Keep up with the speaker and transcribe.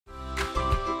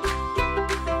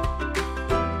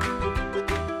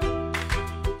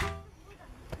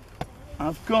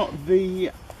I've got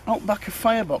the Outbacker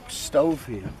Firebox stove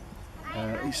here.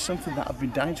 It's something that I've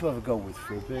been dying to have a go with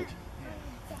for a bit.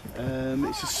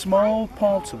 It's a small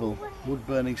portable wood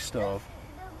burning stove,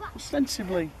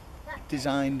 ostensibly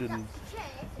designed and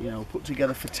put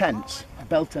together for tents,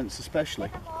 bell tents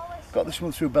especially. Got this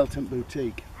one through Bell Tent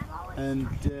Boutique,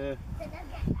 but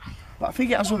I think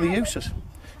it has other uses.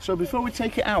 So before we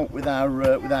take it out with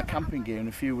our camping gear in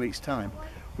a few weeks' time,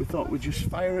 we thought we'd just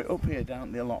fire it up here down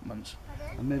at the allotments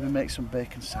and maybe make some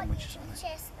bacon sandwiches on it.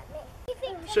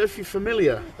 So if you're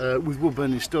familiar with wood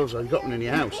burning stoves, or you've got one in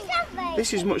your house,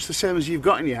 this is much the same as you've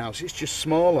got in your house, it's just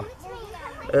smaller.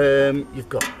 You've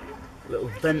got a little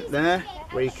vent there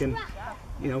where you can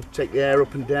take the air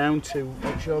up and down to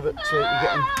make sure that you're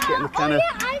getting the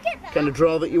kind of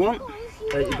draw that you want.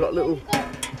 You've got a little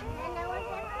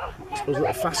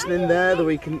fastening there that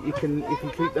you can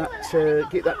keep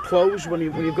that closed when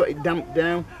you've got it damped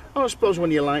down. Or I suppose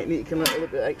when you're lighting it, you can let a little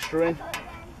bit extra in,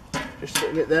 just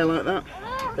sitting it there like that.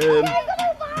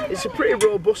 It's a pretty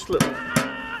robust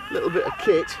little bit of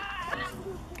kit.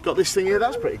 Got this thing here,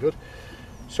 that's pretty good.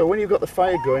 So when you've got the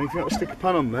fire going, if you want to stick a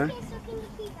pan on there,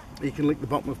 you can lick the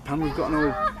bottom of the pan. We've got an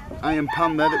old iron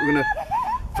pan there that we're going to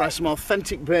fry some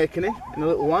authentic bacon in a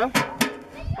little while.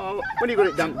 Or when you've got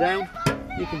it damped down,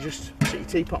 you can just sit your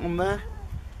teapot on there,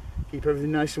 keep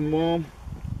everything nice and warm.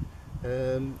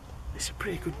 It's a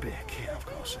pretty good bake here, of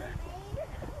course.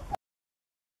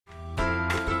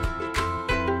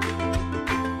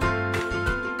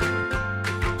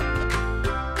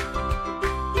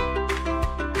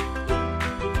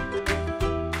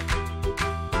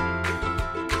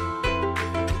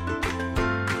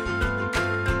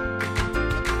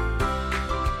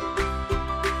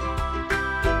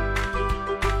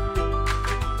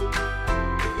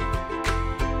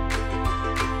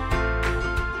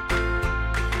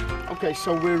 Okay,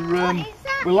 so we're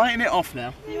lighting it off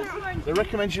now. They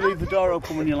recommend you leave the door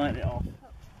open when you're lighting it off.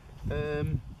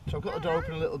 So I've got the door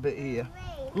open a little bit here.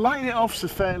 Lighting it off's a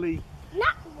fairly,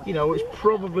 it's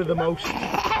probably the most,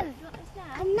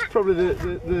 it's probably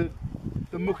the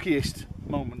muckiest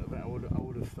moment of it, I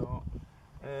would have thought.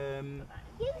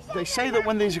 They say that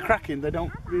when these are cracking, they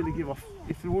don't really give off,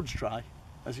 if the wood's dry,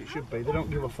 as it should be, they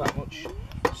don't give off that much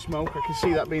smoke. I can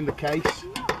see that being the case.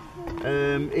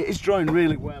 It is drawing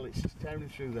really well, it's just tearing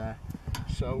through there.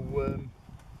 So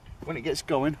when it gets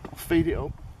going, I'll feed it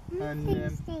up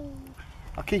and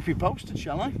I'll keep you posted,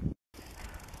 shall I?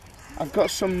 I've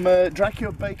got some dry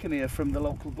cured bacon here from the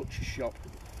local butcher shop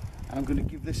and I'm going to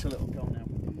give this a little go now.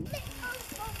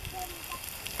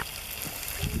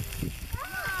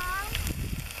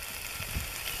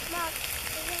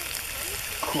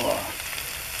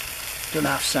 Don't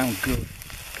half sound good.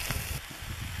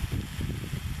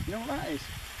 You know what that is?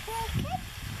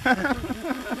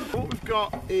 What we've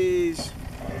got is,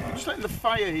 just letting the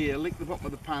fire here lick the bottom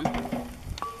of the pan.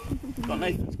 Got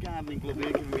Nathan's gardening glove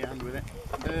here giving me a hand with it.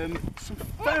 Some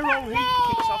fair old heat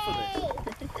kicks off of this.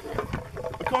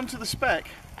 According to the spec,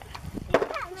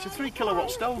 it's a 3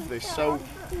 kilowatt stove this, so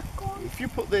if you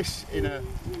put this in a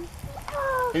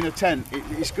tent,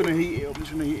 it's going to heat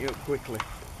it up, quickly.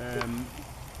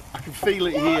 I can feel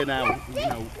it here now,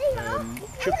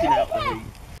 chucking out the heat.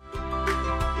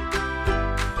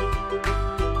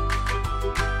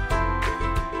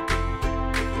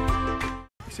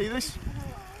 See this?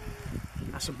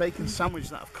 That's a bacon sandwich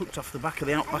that I've cooked off the back of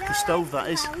the Outbacker stove, that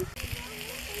is.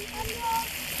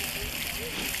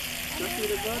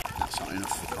 That's not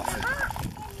enough for coffee.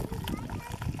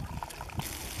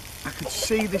 I could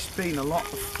see this being a lot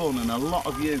of fun and a lot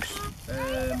of use.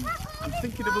 I'm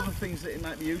thinking of other things that it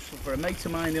might be useful for. A mate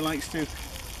of mine, he likes to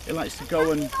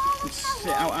go and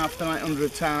sit out half the night under a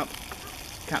tarp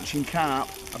catching carp.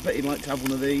 I bet he'd like to have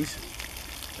one of these.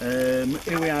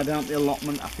 Here we are down at the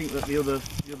allotment. I think that the other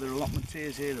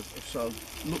allotmenteers here have sort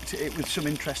of looked at it with some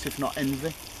interest, if not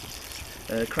envy.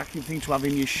 Cracking thing to have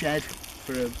in your shed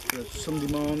for a Sunday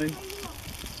morning.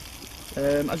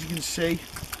 As you can see,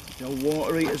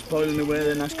 water heaters boiling away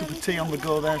there. Nice cup of tea on the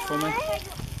go there for me.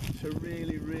 It's a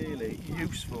really, really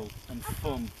useful and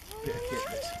fun bit of kit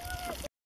this.